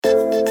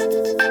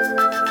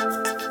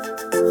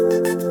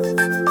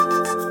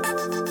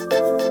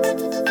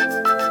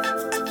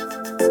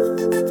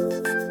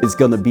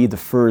going to be the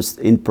first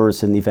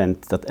in-person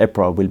event that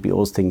EPRA will be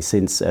hosting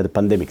since the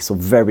pandemic. So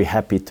very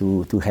happy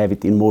to have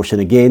it in motion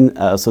again.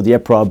 So the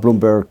EPRA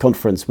Bloomberg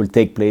conference will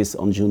take place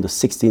on June the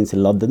 16th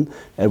in London.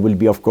 It will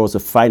be, of course, a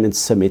finance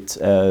summit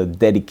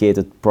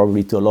dedicated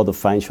probably to a lot of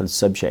financial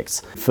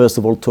subjects. First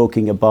of all,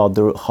 talking about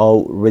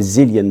how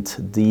resilient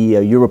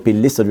the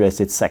European listed real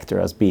estate sector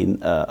has been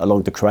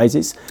along the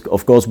crisis.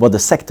 Of course, what the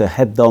sector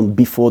had done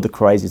before the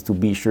crisis to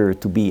be sure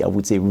to be, I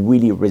would say,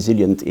 really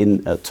resilient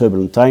in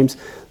turbulent times.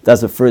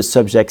 That's the first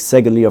subject.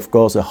 Secondly, of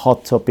course, a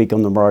hot topic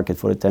on the market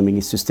for the time being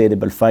is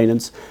sustainable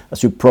finance.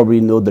 As you probably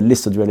know, the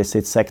listed real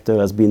estate sector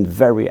has been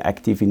very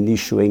active in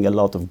issuing a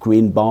lot of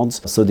green bonds.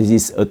 So this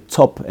is a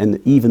top and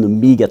even a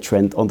mega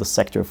trend on the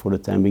sector for the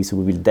time being. So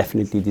we will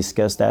definitely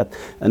discuss that.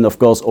 And of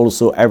course,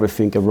 also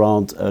everything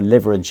around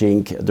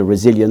leveraging the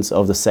resilience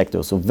of the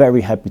sector. So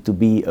very happy to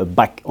be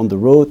back on the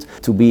road,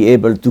 to be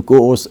able to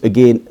host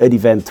again an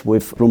event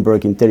with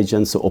Bloomberg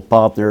Intelligence, our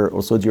partner,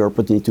 also the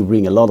opportunity to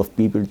bring a lot of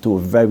people to a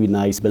very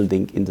nice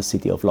building in the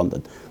city of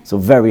London. So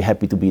very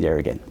happy to be there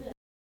again.